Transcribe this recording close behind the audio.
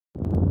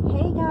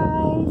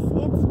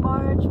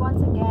March once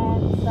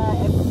again sa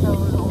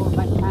episode of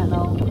my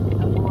channel,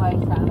 Buhay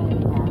sa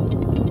Amerika.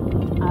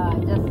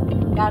 Just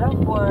got off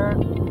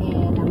work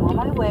and I'm on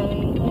my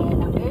way,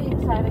 and I'm very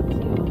excited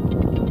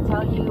to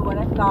tell you what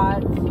I've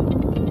got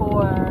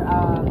for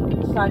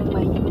starting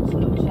my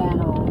YouTube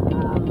channel.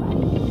 I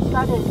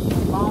started a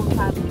long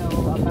time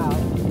ago, about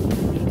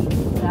maybe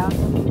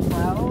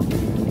 2012,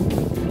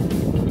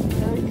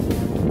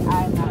 13,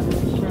 I'm not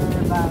really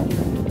sure, but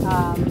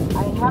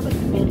I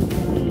haven't been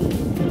really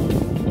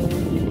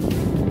very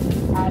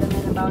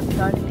adamant about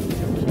starting a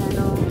YouTube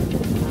channel.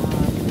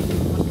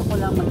 Gusto ko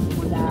lang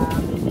magsimula,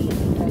 maybe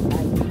because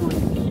I just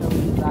wanted to show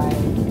you guys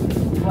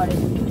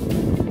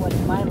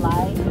what's my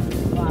life,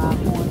 kung ano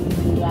yung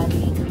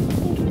nangyayari in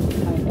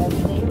my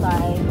everyday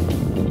life,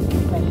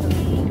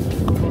 especially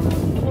for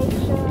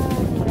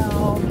vacation, you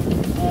know.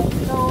 And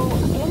so,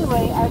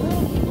 anyway, I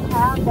really didn't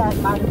have that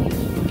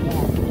motivation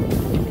yet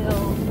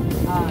until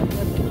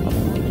just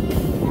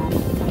recently, and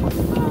some of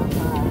my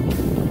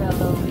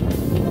fellow,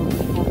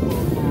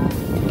 people na,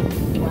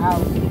 wow,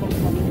 sikat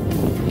na rin sa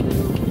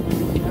YouTube,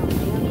 and they're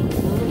really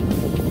good,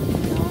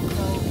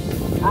 so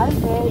I'm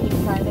very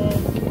excited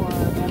for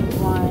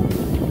everyone,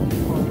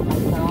 for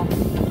myself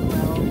as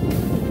well,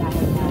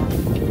 dahil na,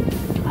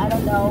 I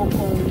don't know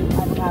kung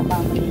ano nga ba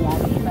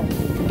mangyayari, but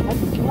I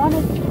just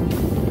wanted to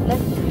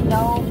let you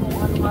know kung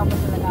ano nga ba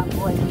talaga ang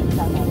buhay dito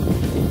sa Amerika.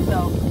 So,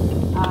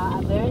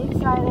 I'm very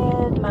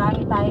excited.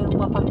 Marami tayong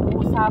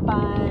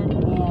mapag-uusapan,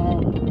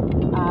 and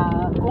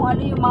kung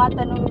ano yung mga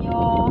tanong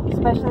nyo,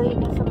 especially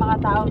dun sa mga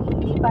taong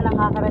hindi pa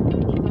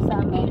nakakarating dito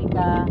sa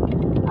Amerika,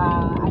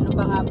 ano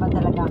ba nga ba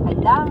talaga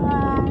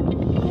kailangan,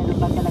 ano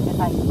ba talaga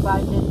tayong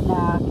budget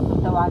na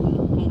kung tawagin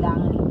yung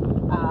kailangan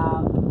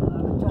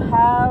to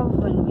have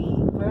when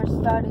we first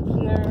started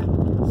here.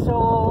 So,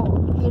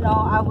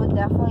 I would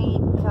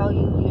definitely tell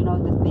you,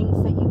 the things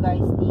that you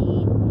guys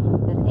need,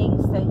 the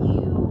things that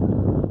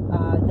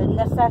the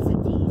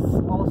necessities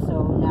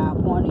also, na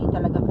kung ano yung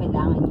talaga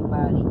kailangan nyo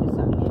ba rito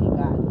sa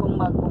Amerika, at kung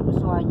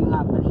magpupusuhan nyo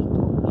nga pa rito,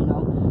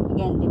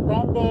 again,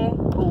 depende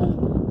kung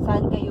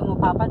saan kayo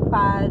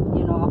mapapadpad.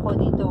 Ako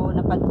dito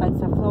napadpad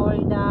sa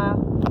Florida,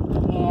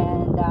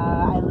 and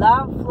I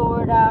love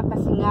Florida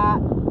kasi nga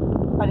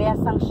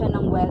parehas lang siya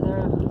ng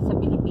weather sa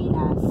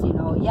Pilipinas.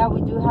 Yeah,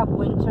 we do have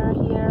winter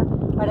here,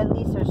 but at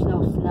least there's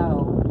no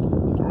snow.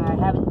 I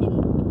haven't been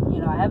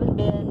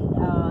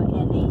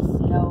in a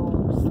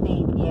snow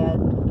state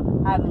yet.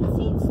 I haven't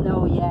seen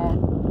snow yet.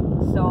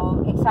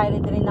 So,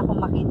 excited rin ako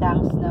makita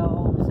ang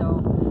snow.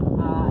 So,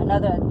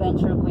 another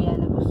adventure ko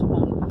yan na gusto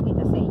kong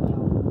ipakita sa inyo.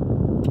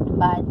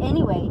 But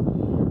anyway,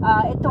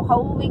 ito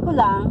kauwi ko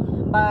lang,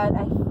 but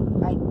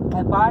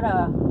I bought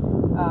a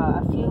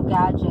few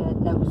gadget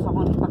na gusto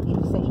kong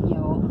ipakita sa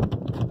inyo.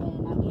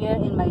 And I'm here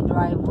in my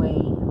driveway,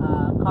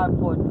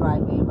 carport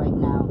driveway right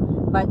now.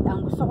 But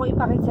ang gusto ko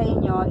ipakita sa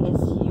inyo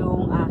is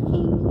yung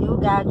aking new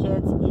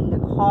gadgets in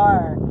the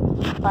car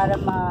para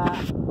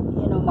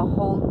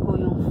ma-hold ko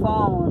yung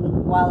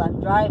phone while I'm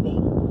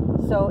driving.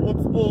 So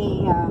it's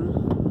a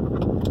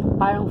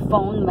parang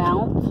phone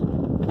mount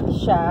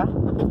siya.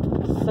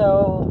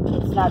 So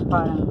it's not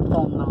parang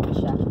phone mount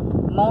siya.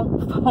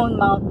 Phone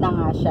mount na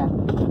nga siya.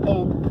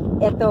 And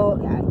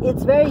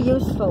it's very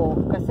useful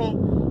kasi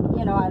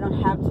I don't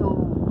have to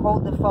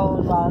hold the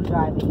phone while I'm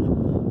driving.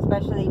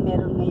 Especially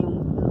meron ngayong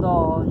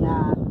law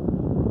na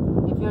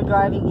if you're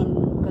driving in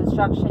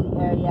construction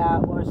area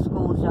or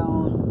school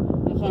zone,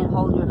 you can't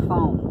hold your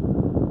phone.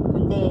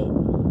 Kundi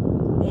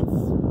it's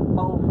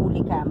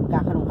mahuhuli ka,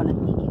 magkakaroon ka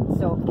ng ticket.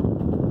 So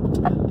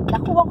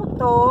nakuha ko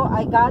to.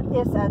 I got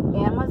this at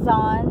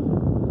Amazon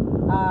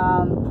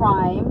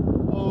Prime,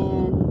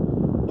 and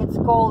it's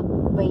called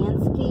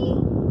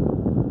Vansky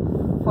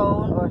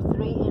phone, or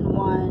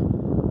 3-in-1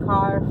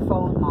 car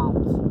phone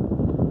mount.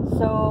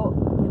 So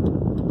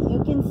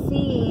you can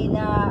see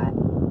na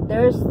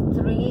there's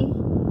 3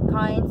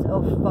 kinds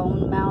of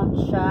phone mount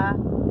siya.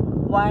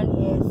 One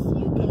is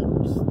you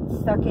can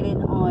stuck it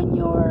in on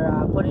your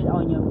put it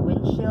on your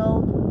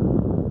windshield.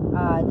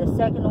 The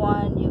second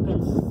one, you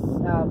can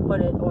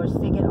put it or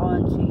stick it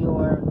onto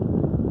your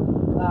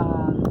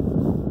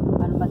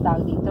ano ba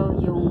tawag dito,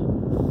 yung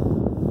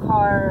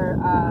car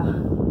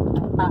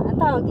ang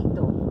tawag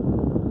dito,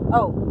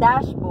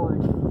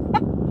 dashboard.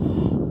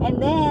 And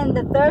then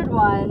the third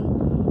one,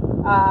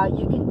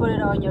 you can put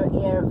it on your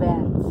air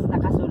vents.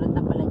 Nakasulat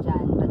na pala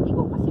dyan, but di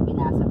ko kasi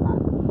binasa pa.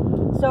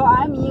 So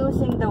I'm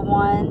using the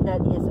one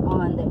that is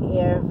on the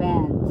air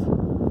vent,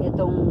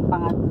 itong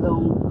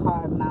pangatlong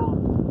car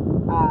mount.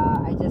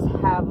 I just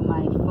have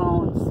my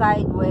phone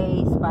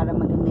sideways para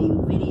maganda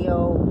yung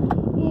video,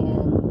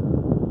 and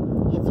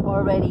it's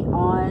already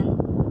on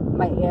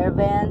my air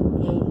vent.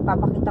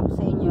 Ipapakita ko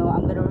sa inyo.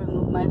 I'm gonna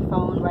remove my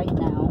phone right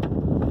now,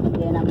 and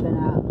then I'm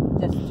gonna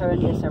just turn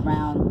this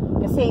around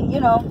kasi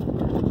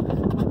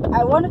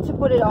I wanted to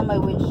put it on my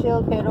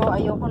windshield, pero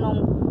ayoko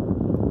nung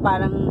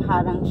parang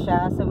harang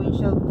siya sa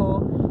windshield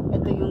ko.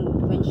 Ito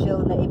yung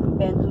windshield na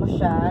i-bend mo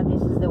siya.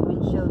 This is the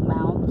windshield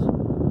mount.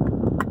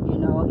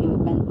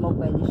 I-bend mo,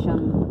 pwede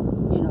siyang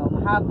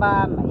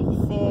mahaba,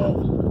 maiksi,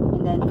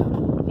 and then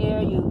here,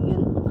 you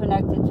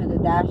connect it to the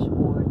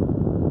dashboard.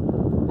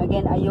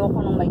 Again, ayoko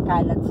nung may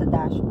kalat sa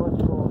dashboard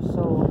ko.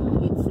 So,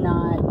 it's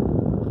not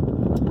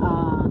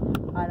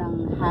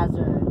parang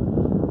hazard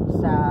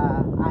sa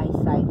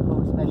eyesight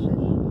ko,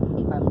 especially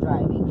if I'm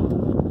driving.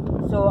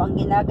 So, ang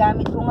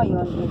ginagamit ko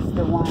ngayon is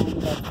the one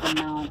that's the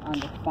mount on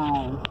the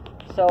phone.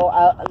 So,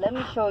 let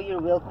me show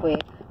you real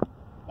quick.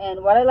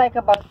 And what I like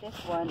about this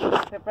one is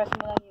press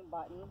mo lang yung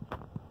button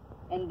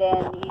and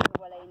then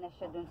iiwalay na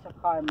siya dun sa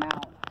car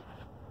mount.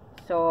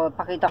 So,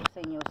 pakita ko sa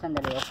inyo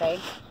sandali,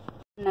 okay?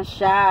 Na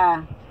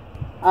siya.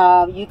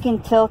 You can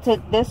tilt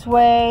it this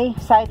way,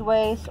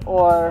 sideways,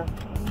 or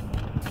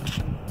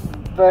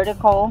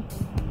vertical.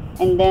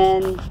 And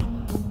then,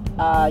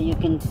 you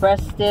can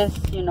press this,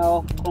 you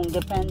know, kung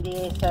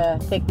depende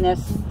sa thickness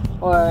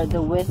or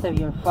the width of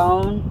your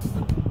phone.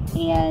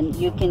 And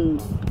you can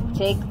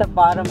take the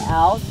bottom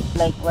out,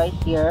 like right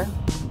here,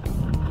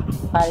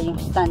 para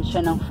yung stand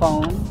siya ng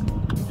phone,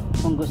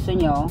 kung gusto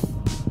nyo,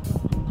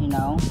 you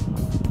know.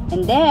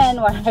 And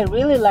then, what I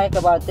really like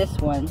about this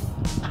one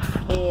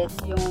is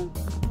yung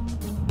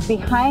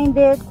behind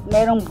it,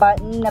 merong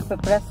button na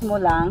pe-press mo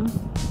lang,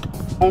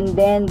 and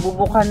then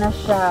bubuka na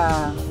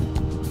siya.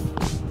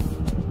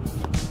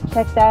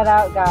 Check that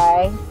out,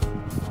 guys.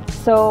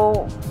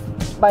 So,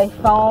 by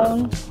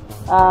phone,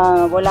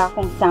 wala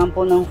akong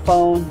sample ng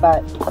phone,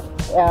 but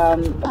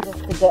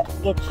just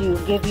to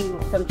give you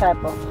some type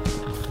of,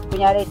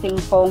 kunyari ito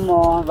yung phone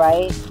mo,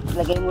 right?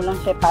 Lagay mo lang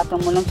siya,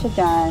 patong mo lang siya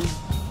dyan,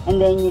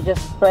 and then you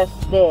just press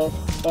this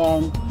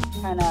and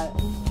kind of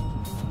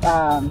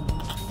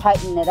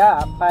tighten it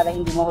up para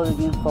hindi mahulog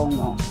yung phone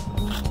mo.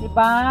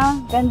 Diba?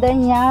 Ganda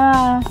niya.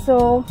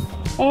 So,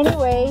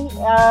 anyway,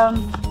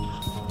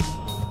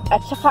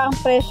 at saka ang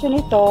presyo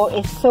nito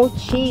is so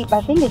cheap.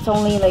 I think it's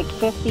only like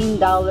 $15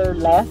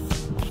 less.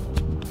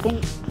 I think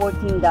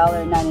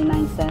 $14.99.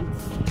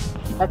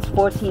 That's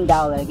 $14.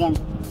 Again,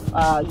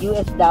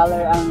 US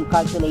dollar ang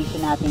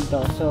calculation natin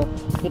to. So,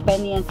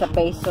 depende yan sa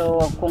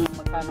peso kung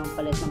magkano ang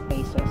palit ng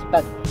pesos.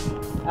 But,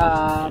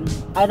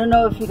 I don't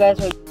know if you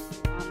guys are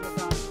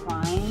Amazon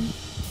Prime.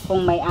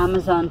 Kung may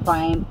Amazon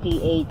Prime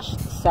PH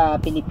sa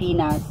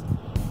Pilipinas,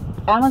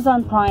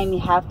 Amazon Prime,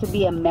 you have to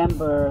be a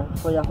member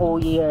for the whole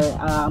year.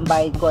 Ang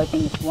bayad ko, I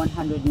think, is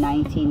 $119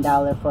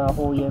 for a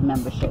whole year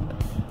membership.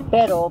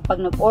 Pero, pag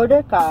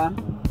nag-order ka,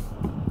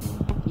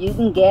 you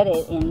can get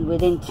it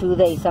within 2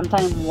 days.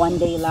 Sometimes 1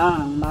 day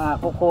lang,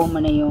 makukuha mo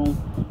na yung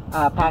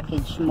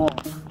package mo.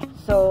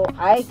 So,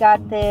 I got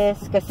this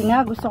kasi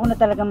nga gusto ko na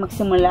talagang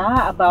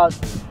magsimula about,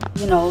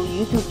 you know,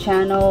 YouTube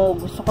channel.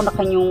 Gusto ko na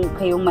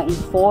kayong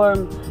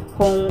ma-inform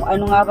kung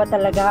ano nga ba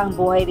talaga ang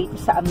buhay dito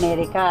sa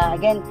Amerika.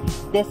 Again,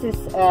 this is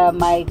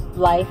my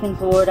life in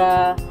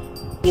Florida.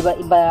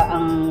 Iba-iba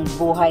ang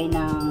buhay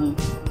ng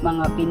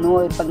mga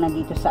Pinoy pag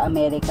nandito sa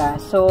Amerika.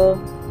 So,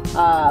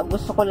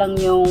 gusto ko lang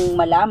yung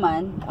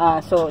malaman.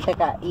 So,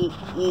 teka,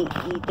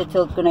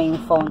 i-tilt ko na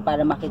yung phone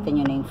para makita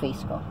nyo na yung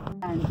face ko.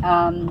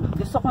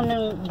 Gusto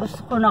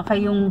ko na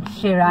kayong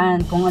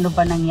sharean kung ano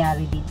ba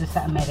nangyari dito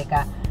sa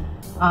Amerika.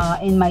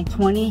 In my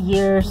 20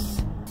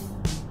 years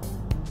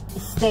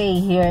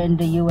stay here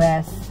in the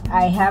US,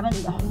 I haven't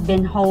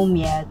been home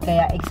yet.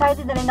 Kaya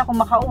excited na rin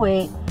ako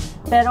makauwi.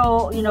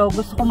 Pero, you know,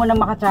 gusto ko muna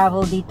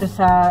makatravel dito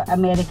sa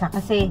Amerika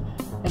kasi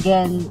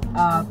again,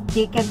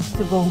 tickets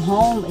to go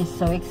home is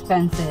so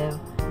expensive.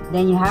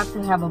 Then you have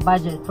to have a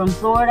budget. From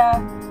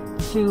Florida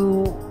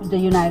to the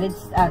United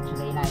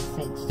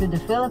States, to the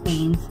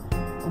Philippines,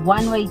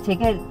 one-way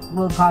ticket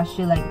will cost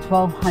you like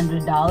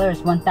 $1,200,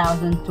 $1,200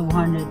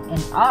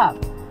 and up.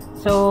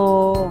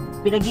 So,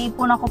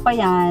 pinag-iipunan ko pa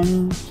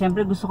yan.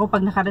 Siyempre, gusto ko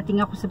pag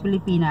nakarating ako sa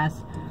Pilipinas,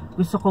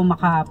 gusto ko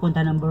makapunta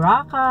ng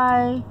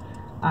Boracay,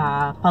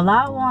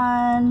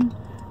 Palawan,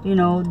 you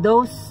know,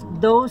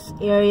 those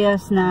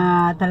areas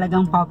na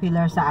talagang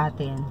popular sa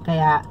atin.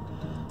 Kaya,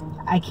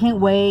 I can't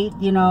wait,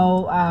 you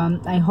know.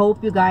 I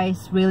hope you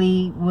guys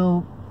really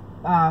will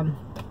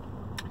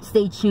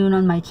stay tuned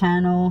on my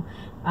channel.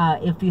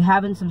 If you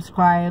haven't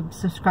subscribed,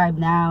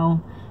 subscribe now.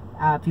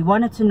 If you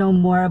wanted to know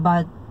more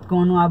about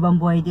kung ano nga bang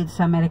buhay dito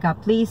sa Amerika,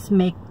 please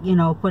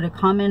put a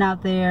comment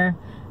out there.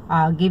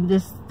 Give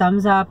this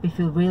thumbs up if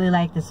you really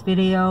like this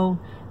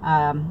video.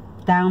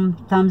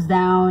 Thumbs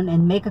down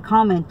and make a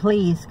comment,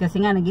 please.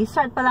 Kasi nga,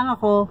 nag-start pa lang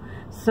ako.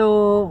 So,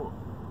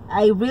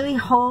 I really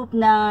hope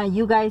na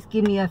you guys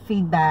give me a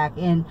feedback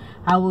and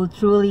I will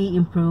truly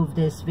improve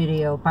this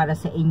video para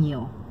sa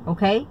inyo.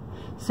 Okay?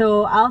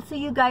 So, I'll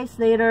see you guys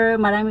later.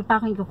 Marami pa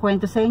akong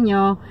kukwento sa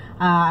inyo.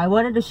 I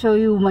wanted to show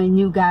you my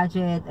new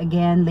gadget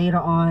again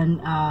later on.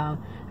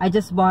 I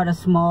just bought a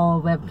small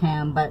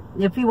webcam. But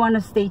if you want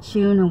to stay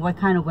tuned on what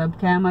kind of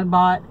webcam I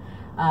bought,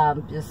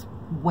 just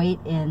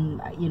wait and,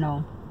 you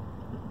know,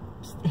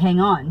 hang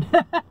on.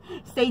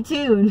 Stay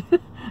tuned.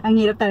 Ang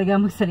hirap talaga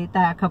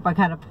magsalita kapag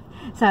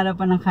sa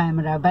harapan ng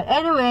camera. But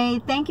anyway,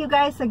 thank you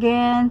guys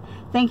again.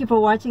 Thank you for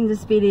watching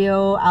this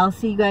video. I'll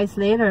see you guys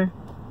later.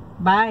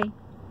 Bye.